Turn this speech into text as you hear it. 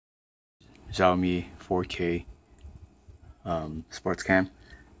Xiaomi 4K sports cam.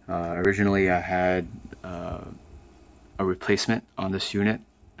 Originally I had a replacement on this unit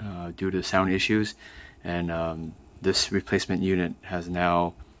due to sound issues, and this replacement unit has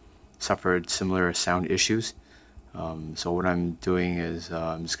now suffered similar sound issues. So what I'm doing is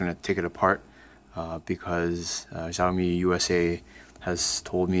I'm just going to take it apart because Xiaomi USA has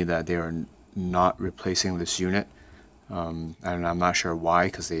told me that they are not replacing this unit, and I'm not sure why,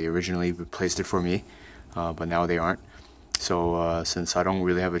 because they originally replaced it for me, but now they aren't. So since I don't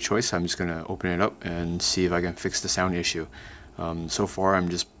really have a choice, I'm just going to open it up and see if I can fix the sound issue. So far I'm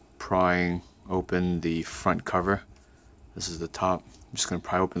just prying open the front cover. This is the top. I'm just going to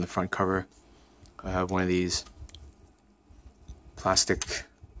pry open the front cover. I have one of these plastic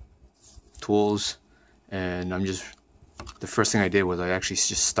tools, and the first thing I did was I actually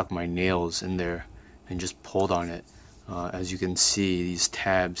just stuck my nails in there and just pulled on it. As you can see, these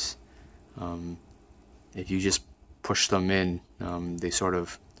tabs, if you just push them in, they sort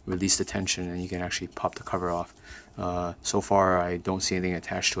of release the tension and you can actually pop the cover off. So far I don't see anything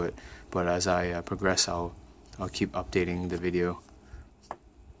attached to it, but as I progress I'll keep updating the video.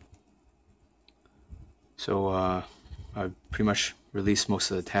 So I've pretty much released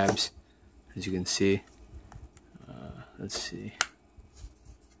most of the tabs, as you can see. Let's see.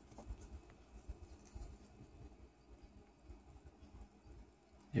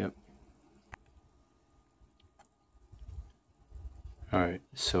 Yep. Alright,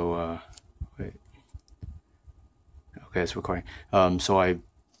 so wait. Okay, it's recording. So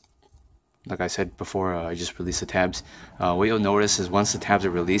like I said before, I just released the tabs. What you'll notice is once the tabs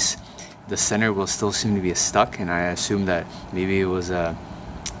are released, the center will still seem to be stuck, and I assume that maybe it was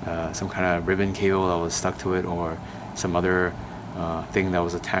some kind of ribbon cable that was stuck to it, or some other thing that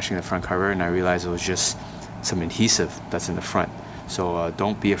was attaching the front cover, and I realized it was just some adhesive that's in the front. So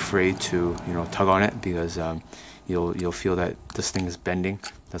don't be afraid to tug on it, because you'll feel that this thing is bending.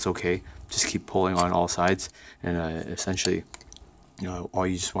 That's okay. Just keep pulling on all sides, and essentially all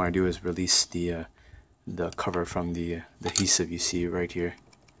you just want to do is release the cover from the adhesive you see right here.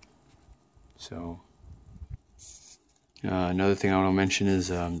 So another thing I want to mention is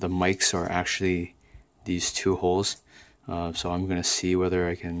the mics are actually these two holes. So I'm going to see whether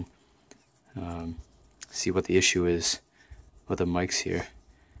I can see what the issue is with the mics here.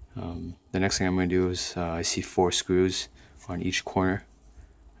 The next thing I'm going to do is I see 4 screws on each corner.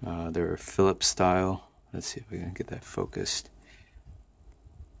 They're Phillips style. Let's see if we can get that focused.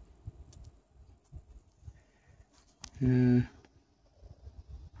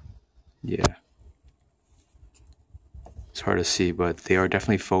 Yeah, it's hard to see, but they are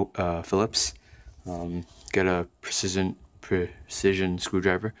definitely Phillips. Get a precision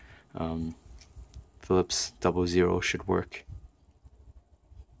screwdriver. Phillips 00 should work.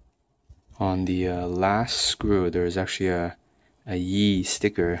 On the last screw, there is actually a Yi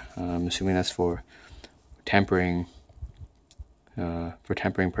sticker. I'm assuming that's for tampering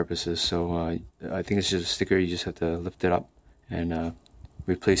purposes. So I think it's just a sticker. You just have to lift it up and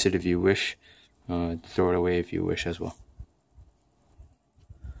replace it if you wish. Throw it away if you wish as well.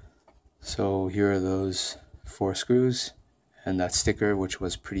 So here are those 4 screws and that sticker, which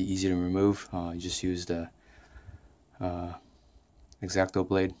was pretty easy to remove. You just used a X-Acto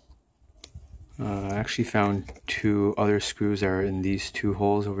blade. I actually found 2 other screws that are in these 2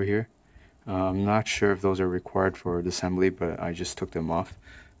 holes over here. I'm not sure if those are required for the assembly, but I just took them off.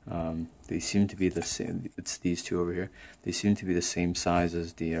 They seem to be the same. It's these 2 over here. They seem to be the same size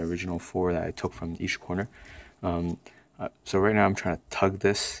as the original 4 that I took from each corner. So right now I'm trying to tug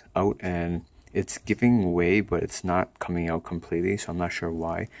this out, and it's giving way, but it's not coming out completely, so I'm not sure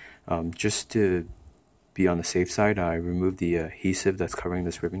why. Just to be on the safe side, I removed the adhesive that's covering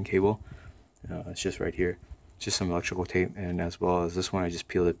this ribbon cable. It's just right here. Just some electrical tape, and as well as this one, I just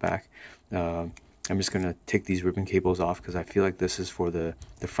peeled it back. I'm just going to take these ribbon cables off because I feel like this is for the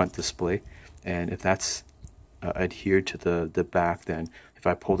front display, and if that's adhered to the back, then if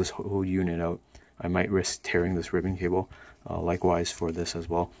I pull this whole unit out, I might risk tearing this ribbon cable. Likewise for this as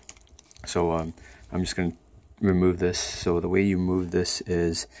well. So I'm just going to remove this. So the way you move this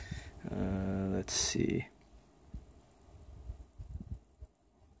is, let's see.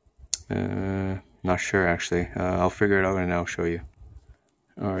 Not sure actually. I'll figure it out and I'll show you.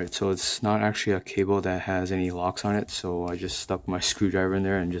 Alright, so it's not actually a cable that has any locks on it, so I just stuck my screwdriver in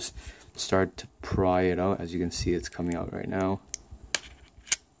there and just start to pry it out. As you can see, it's coming out right now.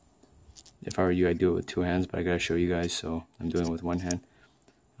 If I were you, I'd do it with 2 hands, but I gotta show you guys, so I'm doing it with 1 hand.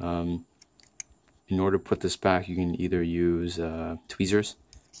 In order to put this back, you can either use tweezers,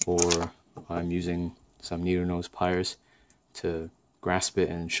 or I'm using some needle nose pliers to grasp it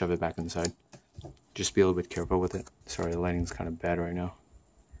and shove it back inside. Just be a little bit careful with it. Sorry, the lighting's kind of bad right now.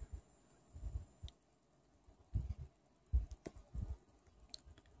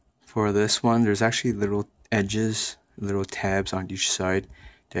 For this one, there's actually little edges, little tabs on each side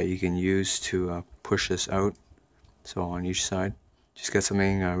that you can use to push this out. So on each side, just get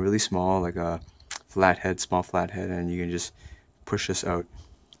something really small, like a flathead, small flathead, and you can just push this out.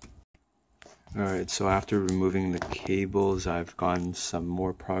 Alright, so after removing the cables, I've gotten some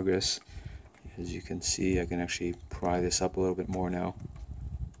more progress. As you can see, I can actually pry this up a little bit more now.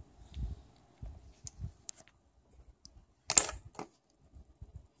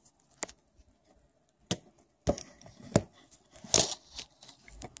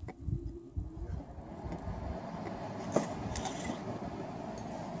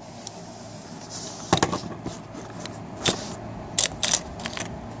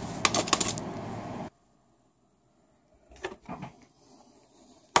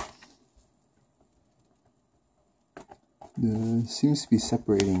 It seems to be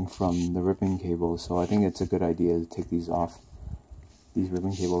separating from the ribbon cables, so I think it's a good idea to take these off, these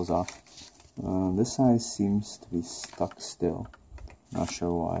ribbon cables off. This side seems to be stuck still, not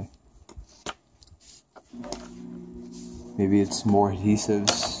sure why. Maybe it's more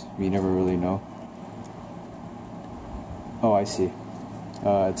adhesives, we never really know. Oh, I see.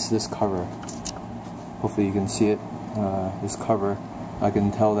 It's this cover. Hopefully you can see it. This cover, I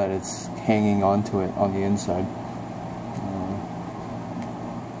can tell that it's hanging onto it on the inside.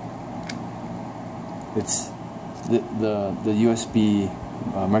 It's the USB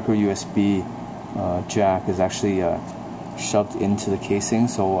micro USB jack is actually shoved into the casing,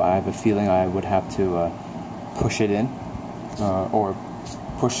 so I have a feeling I would have to push it in, or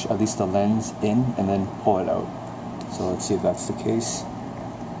push at least the lens in and then pull it out. So let's see if that's the case.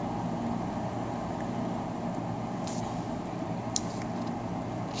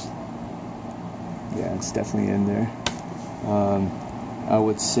 Yeah, it's definitely in there. I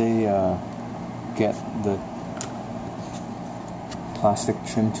would say get the plastic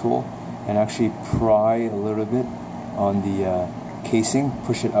trim tool and actually pry a little bit on the casing,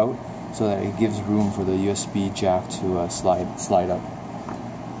 push it out so that it gives room for the USB jack to slide up.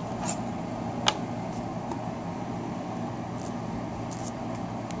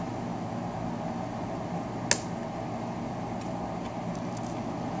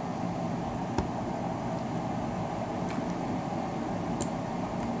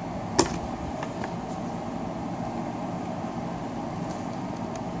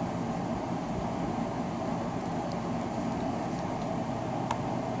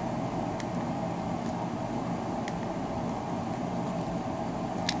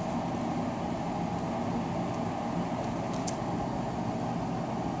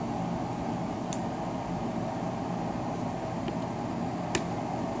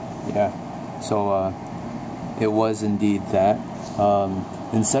 Yeah, so it was indeed that.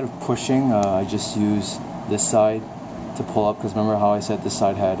 Instead of pushing, I just use this side to pull up, because remember how I said this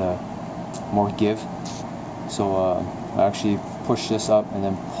side had more give? So I actually pushed this up and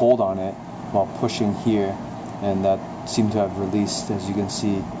then pulled on it while pushing here, and that seemed to have released, as you can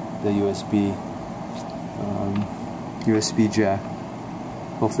see, the USB jack.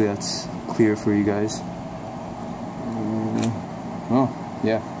 Hopefully that's clear for you guys. Oh,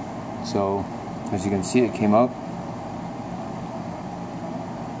 yeah. So, as you can see, it came out,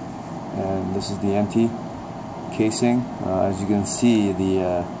 and this is the empty casing. As you can see,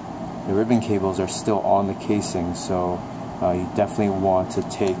 the ribbon cables are still on the casing, so you definitely want to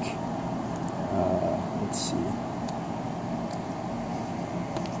take, let's see.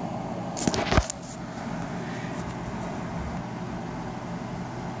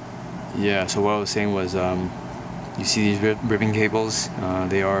 Yeah, so what I was saying was, you see these ribbon cables,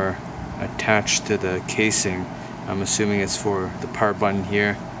 they are attached to the casing. I'm assuming it's for the power button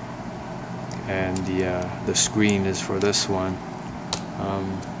here, and the screen is for this one.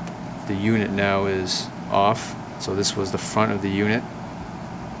 The unit now is off, so this was the front of the unit,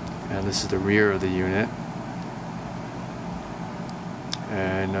 and this is the rear of the unit.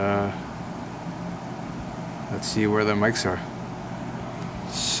 And let's see where the mics are.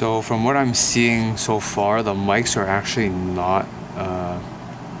 So from what I'm seeing so far, the mics are actually not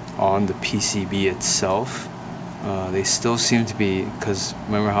on the PCB itself. They still seem to be, because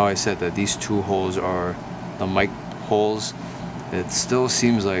remember how I said that these two holes are the mic holes? It still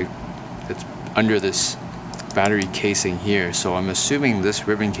seems like it's under this battery casing here, so I'm assuming this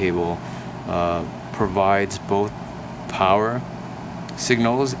ribbon cable provides both power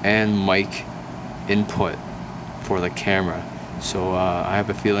signals and mic input for the camera. So I have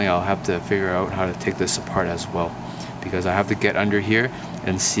a feeling I'll have to figure out how to take this apart as well. because I have to get under here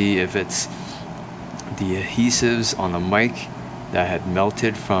and see if it's the adhesives on the mic that had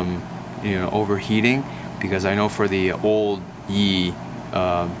melted from, you know, overheating, because I know for the old Yi,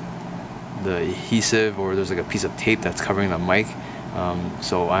 the adhesive, or there's like a piece of tape that's covering the mic,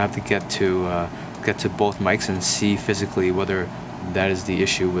 so I have to get to both mics and see physically whether that is the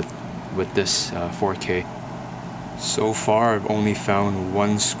issue with this 4K. So far I've only found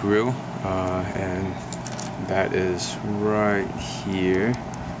one screw, and that is right here.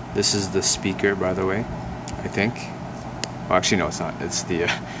 This is the speaker, by the way, I think. Well, actually no, it's not.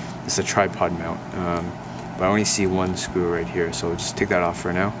 It's a tripod mount, but I only see one screw right here, so just take that off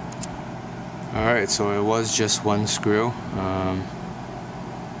for now. Alright, so it was just one screw.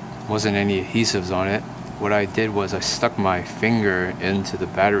 Wasn't any adhesives on it. What I did was I stuck my finger into the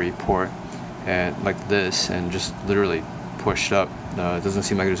battery port and like this, and just literally pushed up. It doesn't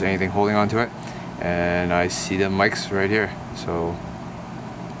seem like there's anything holding onto it, and I see the mics right here. So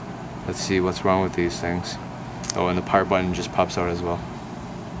let's see what's wrong with these things. Oh, and the power button just pops out as well.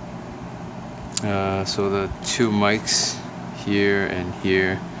 So the two mics here and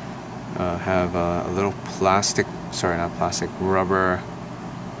here have a little plastic, sorry, not plastic, rubber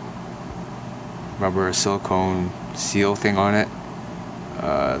silicone seal thing on it.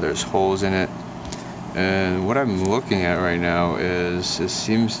 There's holes in it, and what I'm looking at right now is it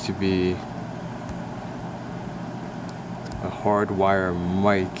seems to be a hardwire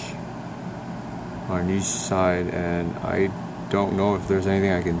mic on each side, and I don't know if there's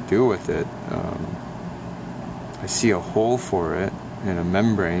anything I can do with it. I see a hole for it in a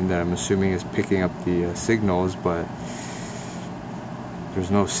membrane that I'm assuming is picking up the signals, but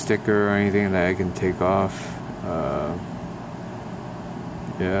there's no sticker or anything that I can take off.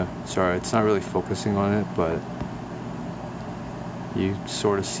 Yeah, sorry, it's not really focusing on it, but you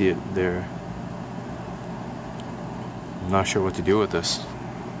sort of see it there. I'm not sure what to do with this.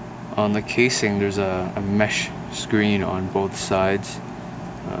 On the casing, there's a mesh screen on both sides.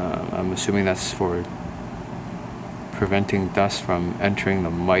 I'm assuming that's for preventing dust from entering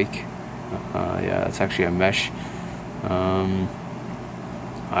the mic. Yeah, that's actually a mesh. I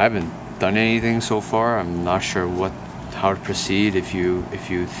haven't done anything so far. I'm not sure how to proceed. If you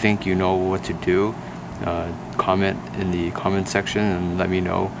think you know what to do, comment in the comment section and let me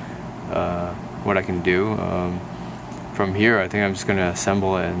know what I can do. From here, I think I'm just gonna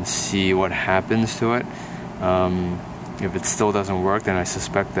assemble it and see what happens to it. If it still doesn't work, then I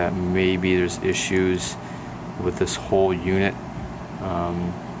suspect that maybe there's issues with this whole unit,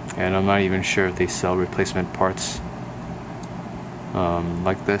 and I'm not even sure if they sell replacement parts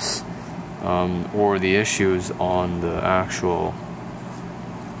like this, or the issues on the actual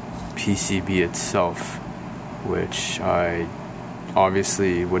PCB itself, which I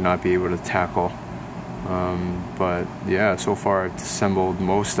obviously would not be able to tackle. But yeah, so far I've assembled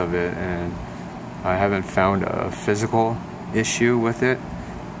most of it, and I haven't found a physical issue with it.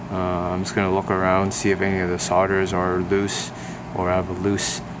 I'm just gonna look around, see if any of the solders are loose or have a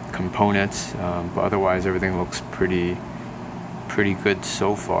loose components, but otherwise everything looks pretty good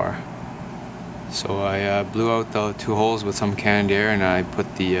so far. So I blew out the two holes with some canned air, and I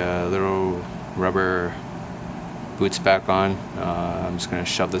put the little rubber boots back on. I'm just gonna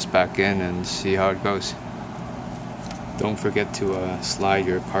shove this back in and see how it goes. Don't forget to slide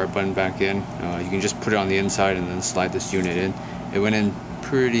your power button back in. You can just put it on the inside and then slide this unit in. It went in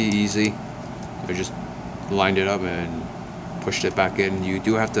pretty easy. I just lined it up and pushed it back in. You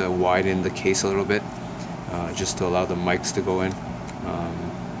do have to widen the case a little bit, just to allow the mics to go in.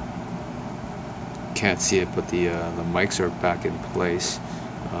 Can't see it, but the mics are back in place.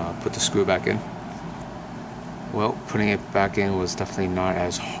 Put the screw back in. Well, putting it back in was definitely not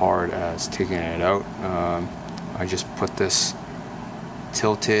as hard as taking it out. I just put this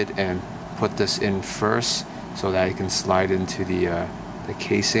tilted and put this in first so that I can slide into the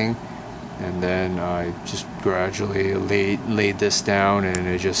casing, and then I just gradually laid this down, and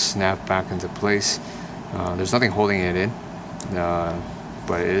it just snapped back into place. There's nothing holding it in,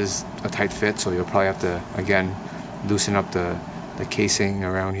 but it is a tight fit, so you'll probably have to again loosen up the casing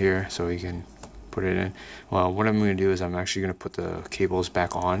around here so you can put it in. Well, what I'm going to do is I'm actually going to put the cables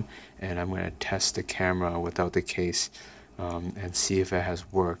back on, and I'm going to test the camera without the case, and see if it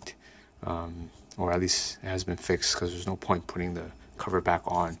has worked, or at least it has been fixed, because there's no point putting the cover back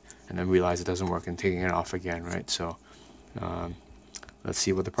on and then realize it doesn't work and taking it off again, right? So let's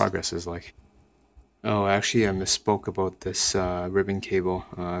see what the progress is like. Oh, actually, I misspoke about this ribbon cable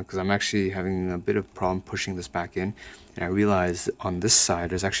because I'm actually having a bit of problem pushing this back in, and I realized on this side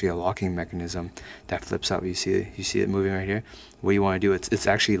there's actually a locking mechanism that flips up. You see it moving right here. What you want to do, it's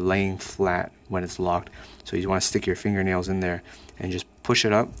actually laying flat when it's locked, so you want to stick your fingernails in there and just push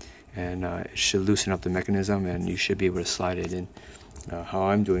it up, and it should loosen up the mechanism, and you should be able to slide it in. How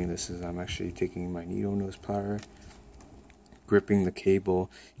I'm doing this is I'm actually taking my needle nose plier, gripping the cable.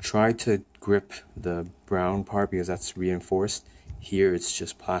 Try to grip the brown part because that's reinforced. Here it's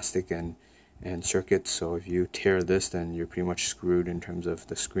just plastic and circuits, so if you tear this, then you're pretty much screwed in terms of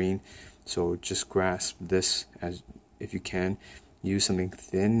the screen. So just grasp this as if you can. Use something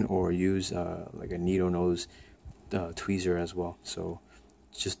thin or use like a needle nose tweezer as well. So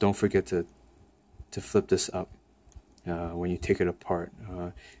just don't forget to flip this up when you take it apart.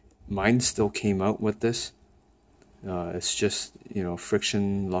 Mine still came out with this. It's just, you know,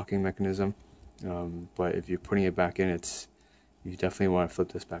 friction locking mechanism, but if you're putting it back in, you definitely want to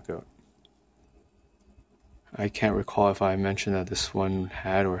flip this back out. I can't recall if I mentioned that this one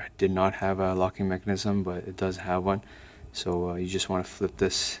had or did not have a locking mechanism, but it does have one. So you just want to flip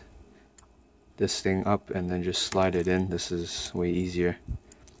this thing up and then just slide it in. This is way easier.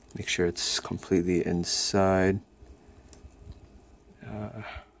 Make sure it's completely inside.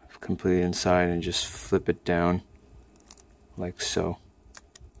 Completely inside, and just flip it down like so.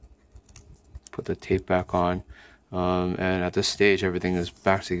 Put the tape back on, and at this stage everything is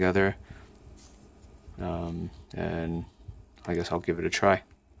back together, and I guess I'll give it a try.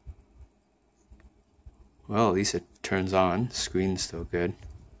 Well, at least it turns on. Screen's still good,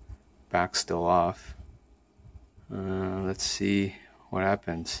 back's still off. Let's see what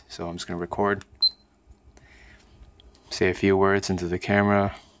happens. So I'm just gonna record, say a few words into the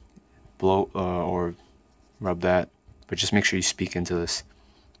camera, blow or rub that, but just make sure you speak into this.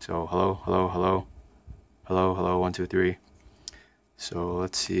 So hello, hello, hello, hello, hello, 1, 2, 3. So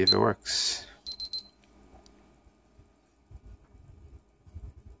let's see if it works.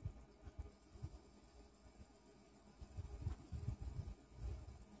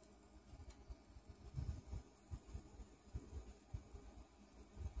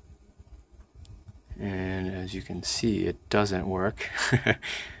 And as you can see, it doesn't work.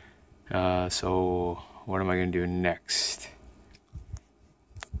 So what am I going to do next?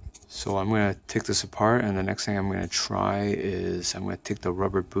 So I'm going to take this apart, and the next thing I'm going to try is I'm going to take the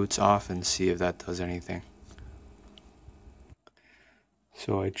rubber boots off and see if that does anything.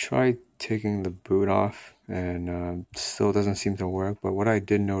 So I tried taking the boot off, and still doesn't seem to work, but what I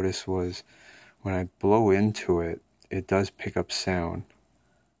did notice was when I blow into it, it does pick up sound.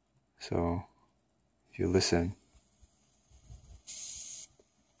 So if you listen,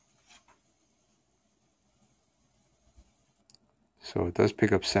 so it does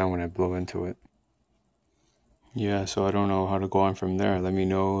pick up sound when I blow into it. Yeah, so I don't know how to go on from there. Let me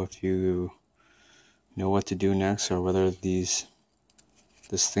know if you know what to do next, or whether this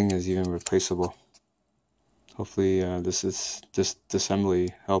thing is even replaceable. Hopefully this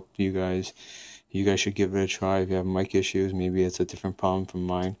assembly helped you guys. You guys should give it a try. If you have mic issues, maybe it's a different problem from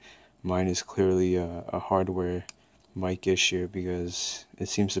mine. Mine is clearly a hardware mic issue because it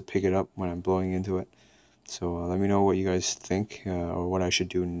seems to pick it up when I'm blowing into it. So let me know what you guys think, or what I should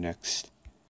do next.